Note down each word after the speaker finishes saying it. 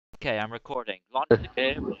Okay, I'm recording. Launch the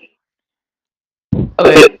game.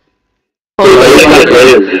 Okay. My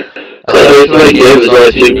game is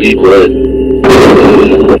only 2 people in.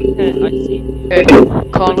 Okay, I see. Okay.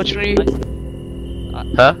 Colin, which one are you?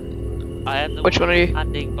 Huh? I am the Which one are you?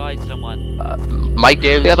 standing by someone. My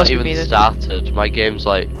game's Yeah, not must be even me then. started. My game's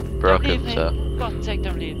like Don't broken, leave me. so. For God's sake,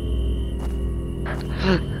 don't leave.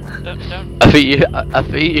 Don't. I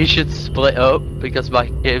think you should split up because my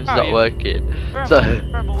game's Where are not you? working. Burma, So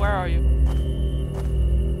Burma, where are you?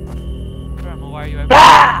 Burma, why are you over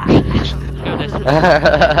here? Go this way.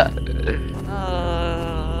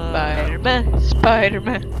 Spider-Man,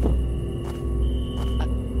 Spider-Man.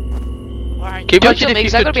 Why aren't Can you? you imagine if you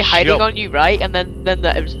I'm gonna could be hiding jump? on you, right? And then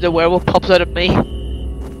the werewolf pops out of me.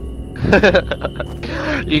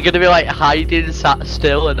 You're gonna be like hiding, sat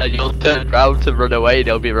still, and then you'll turn around to run away, and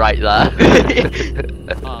he'll be right there.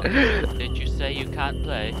 Did you say you can't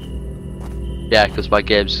play? Yeah, because my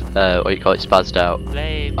game's what you call it, spazzed out.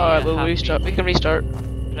 Play me Alright, a we'll happy- restart. We can restart.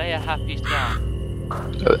 Play a happy song.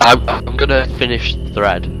 I'm gonna finish the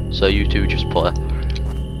thread, so you two just play.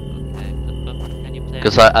 Okay, but can you play?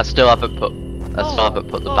 Because I still haven't put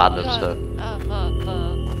the banners. So.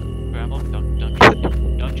 Bramble,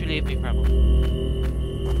 don't you leave me, Bramble.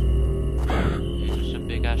 These are some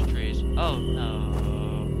big ass trees. Oh no.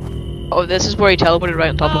 Oh, this is where he teleported right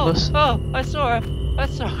on top of us. Oh, I saw him. I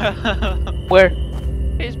saw him. Where?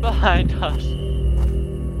 He's behind us.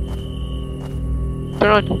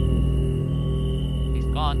 Turn on. He's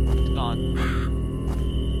gone. He's gone.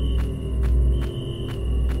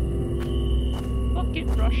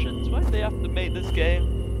 Fucking Russians, why do they have to make this game?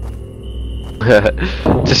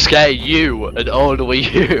 To scare you and only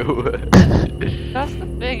you. That's the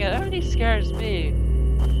thing, it only scares me.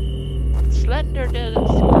 Slender didn't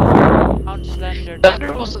found Slender.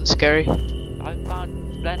 Thunder wasn't scary. I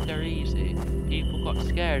found Slender easy. People got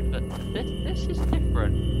scared, but this is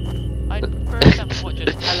different. I prefer something what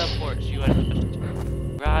just teleports you and just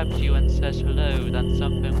grabs you and says hello than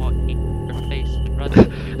something what eats your face and runs at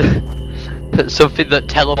you. Something that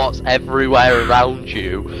teleports everywhere around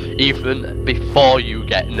you, even before you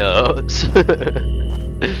get notes.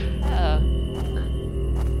 Yeah.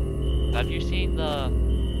 Have you seen the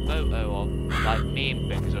photo of like meme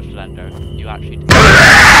things of Slender? You actually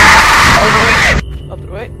Up the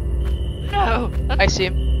right. No! I see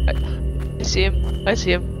him. I see him. I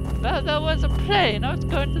see him. That was a plane, I was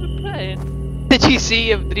going to the plane. Did you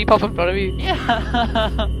see him? Did he pop in front of you?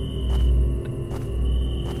 Yeah.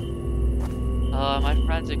 My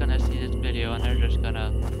friends are gonna see this video and they're just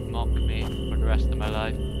gonna mock me for the rest of my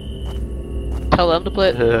life. Tell them to play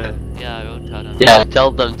it. Yeah, I will tell them. Yeah,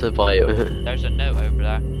 tell them to play it. There's a note over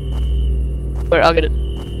there. Where? I'll get it.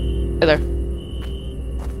 Hey there.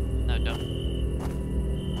 No, don't.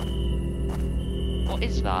 What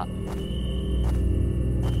is that?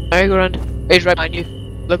 There you go around. He's right behind you.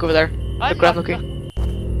 Look over there. I'm Look around not- looking.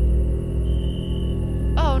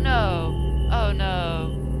 Oh no! Oh no!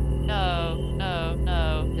 No! No!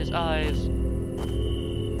 No! His eyes.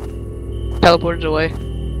 Teleported away.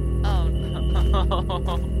 Oh no!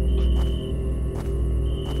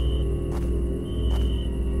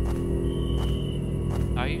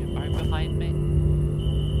 Are you behind me?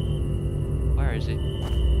 Where is he?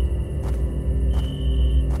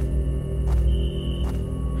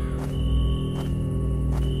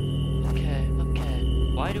 Okay, okay.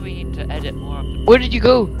 Why do we need to edit more of the... Where did you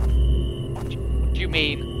go? What do you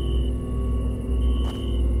mean?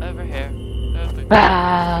 Over here. Over here.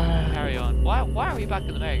 Ah. Carry on. Why are we back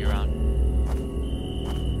in the merry-go-round?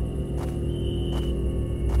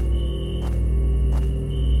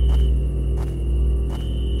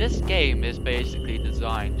 This game is basically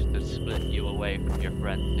designed to split you away from your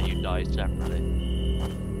friends so you die separately.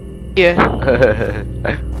 Yeah.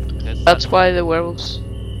 There's That's such- why the werewolves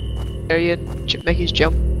scare you and make you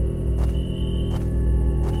jump.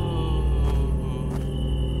 Ooh.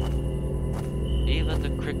 Even the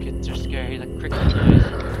crickets are scary, the cricket noise.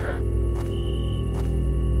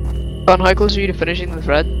 Con, how close are you to finishing the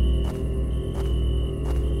thread?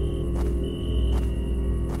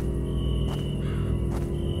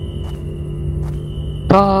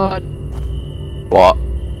 Con, What?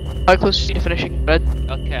 how close are you to finishing the thread?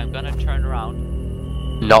 Okay, I'm gonna turn around.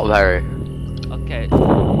 Not very. Okay.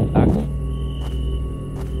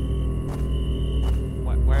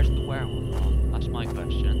 Where's the werewolf gone? That's my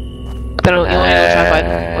question. I don't know, you want to try and find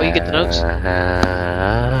them while you get the notes?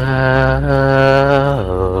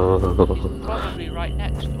 He's probably right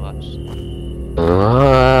next to us.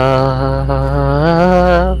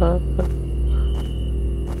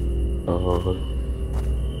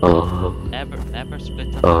 Oh. Never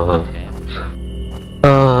split up Uh-huh. in that game.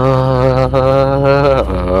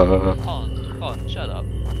 Con, shut up.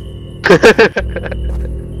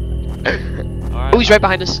 Oh, Alright. he's right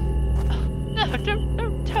behind us. No,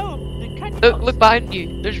 don't tell him. Can you Look, not look behind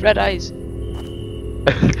you. There's red eyes.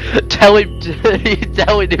 Tell him you're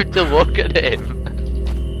telling him to look at him.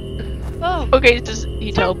 Oh, Okay, it's just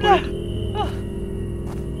he teleported.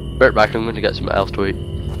 Right back, I'm going to get something else to eat.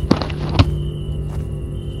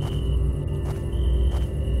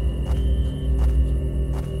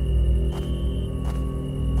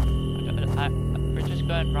 We're just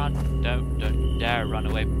going run. Don't dare run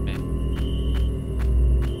away from me.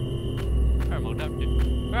 Thermal, don't do.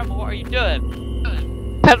 Thermal, what are you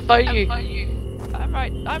doing? Can't find you. I'm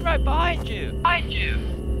right behind you.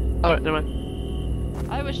 Alright, never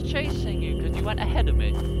mind. I was chasing you because you went ahead of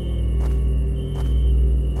me.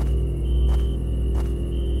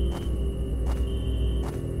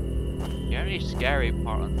 The only scary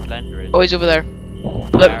part on Slender is Oh, he's over there.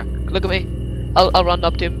 where- Look at me. I'll run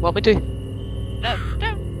up to him. Want me to? No,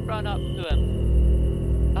 don't run up to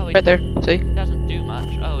him. Oh, he Right there. See? doesn't do much.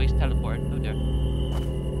 Oh, he's teleported. Oh dear.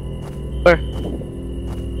 Where?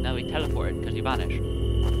 No, he teleported because he vanished.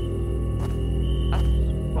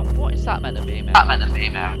 What is that meant to be, man?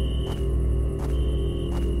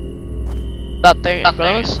 That there in front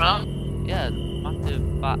of us? Yeah, massive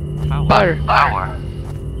fat tower. Fire.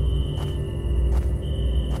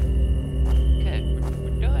 Okay,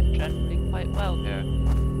 we're doing generally quite well here.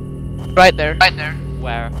 Right there.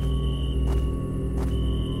 Where?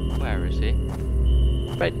 Where is he?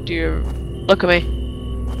 Right to your... Look at me.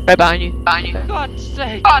 Right behind you. For God's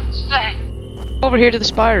sake! Over here to the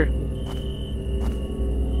spire.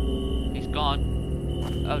 He's gone.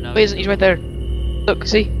 Oh no. Wait, he's right there. Look,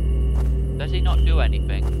 see? Does he not do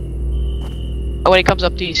anything? And when he comes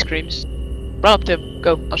up to you, he screams. Run up to him.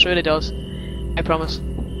 Go. I'll show you what he does. I promise.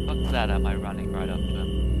 Fuck that, am I running right up to him?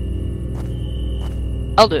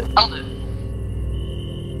 I'll do it.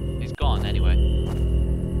 He's gone anyway.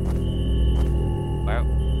 Where?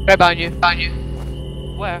 Right behind you.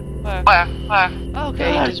 Where? Oh Okay,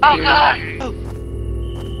 he god! disappeared. Oh.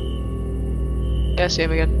 Yeah, see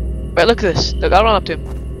him again. Right, look at this. Look, I'll run up to him.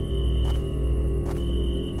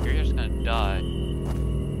 You're just gonna die.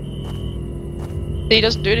 He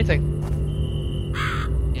doesn't do anything.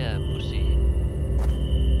 Yeah, pussy.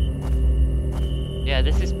 Yeah,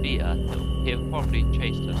 this is beta. He'll probably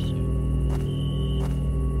chase us soon.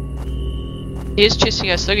 He is chasing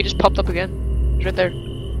us. Look, he just popped up again. He's right there.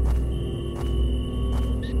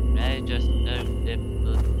 May I just note if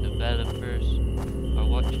the developers are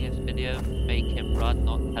watching this video, make him run,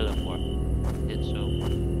 not teleport. Did so.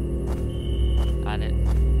 And it's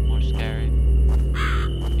more scary.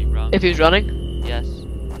 If he runs. If he was running. Yes.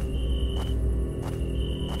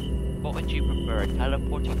 What would you prefer, a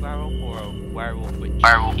teleporting werewolf or a werewolf which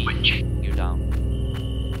keeps you down?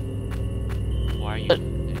 Why are you?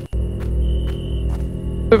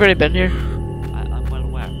 We've already been here. I'm well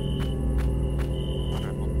aware.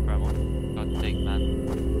 Thermal, God's sake, man.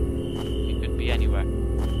 You could be anywhere.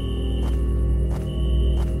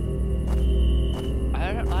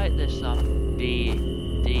 I don't like this D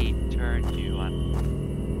turn to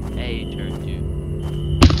and A turn to.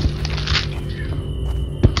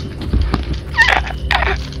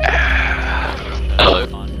 Hello.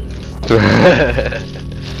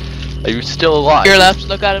 Are you still alive? Your left.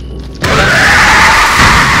 Look at him.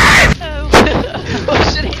 No!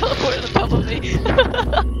 Oh shit, he teleported on top of me.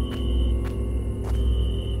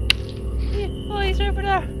 Oh, he's over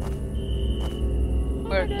there.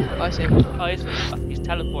 Where? Oh, I see him. Oh, he's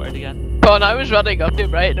teleported again. Oh, and I was running up to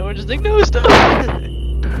him, right? And we're just like, no, stop.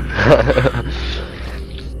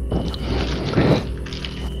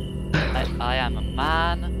 I am a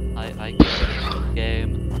man. I get the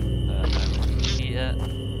game. Yeah.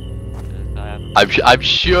 I'm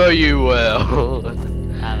sure you will.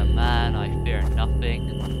 I'm a man. I fear nothing.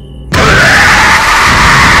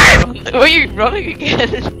 Were you running again?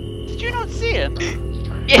 Did you not see him?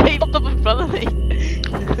 Yeah, he popped up in front of me.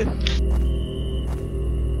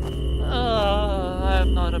 Oh, I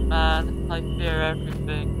am not a man. I fear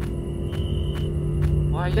everything.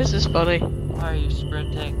 Why are you? This is funny. Why are you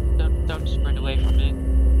sprinting? Don't sprint away from me.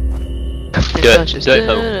 Don't help. You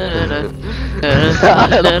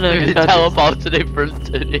teleported in front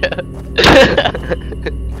of you.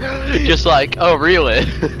 Just like, oh really?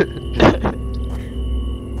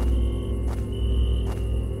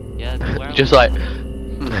 Yeah, the werewolf. Just like,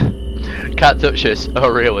 can't touch this. Oh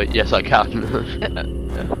really? Yes I can.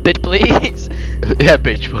 Bitch, please. Yeah,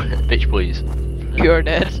 bitch please. You're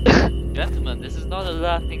dead. Gentlemen, this is not a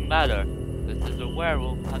laughing matter. This is a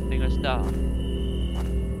werewolf hunting us down.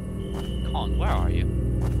 Con, where are you?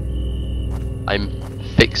 I'm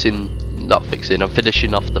not fixing, I'm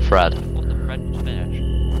finishing off the thread. What the thread was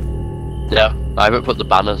finished. Yeah, I haven't put the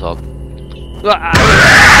banners on.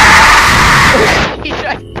 He's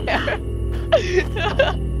right there.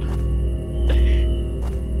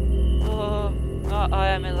 Oh, I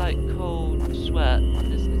am in like cold sweat.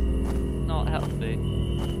 This is not healthy.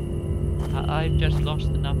 I've just lost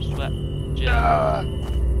enough sweat.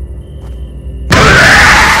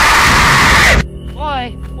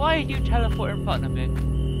 Why? Why are you teleporting in front of me?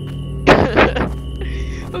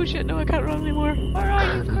 Oh shit, no, I can't run anymore. Where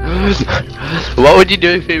are you? What would you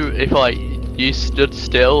do if like you stood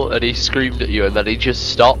still and he screamed at you and then he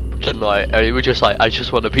just stopped and like and he was just like, I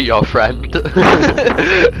just want to be your friend.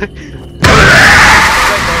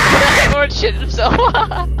 Or shit himself.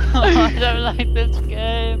 I don't like this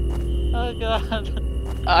game. Oh god.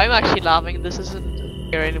 I'm actually laughing. This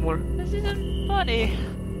isn't here anymore. This isn't funny.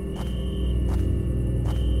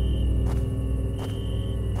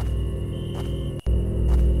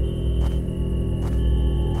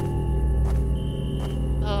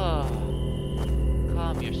 Oh,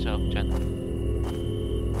 calm yourself, gentlemen.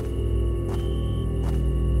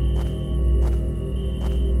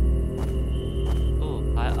 Oh,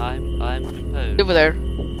 I'm composed. Over there.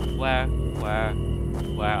 Where?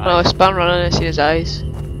 No, I spun running and I see his eyes.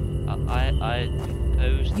 I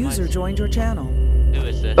composed. User joined your channel. Who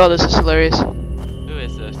is this? Oh, this is hilarious. Who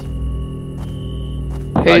is this? Who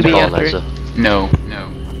be Ball entering? Laser. No.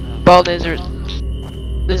 Ball Laser.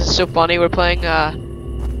 This is so funny. We're playing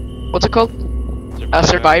what's it called?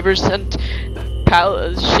 Survivors, and Pal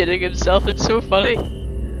is shitting himself. It's so funny.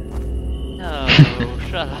 No,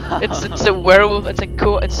 shut up. It's a werewolf. It's a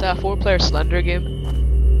 4-player Slender game.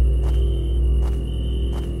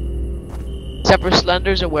 Except for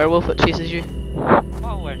Slender's a werewolf that chases you.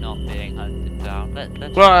 Well, we're not being hunted down. Let's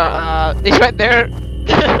He's right there.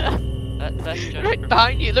 let's just Right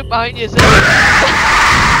behind you. Look behind you.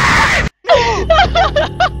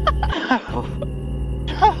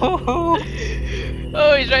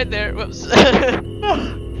 Oh, he's right there. Whoops. You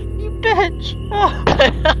bitch! Oh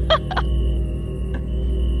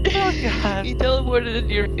god. He teleported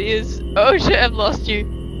into your face. Oh shit, I've lost you.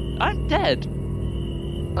 I'm dead.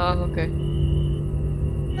 Oh, okay.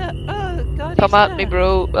 No, oh god. Come he's at me, dead.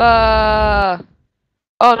 bro.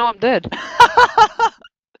 Oh no, I'm dead.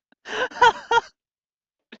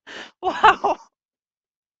 Wow.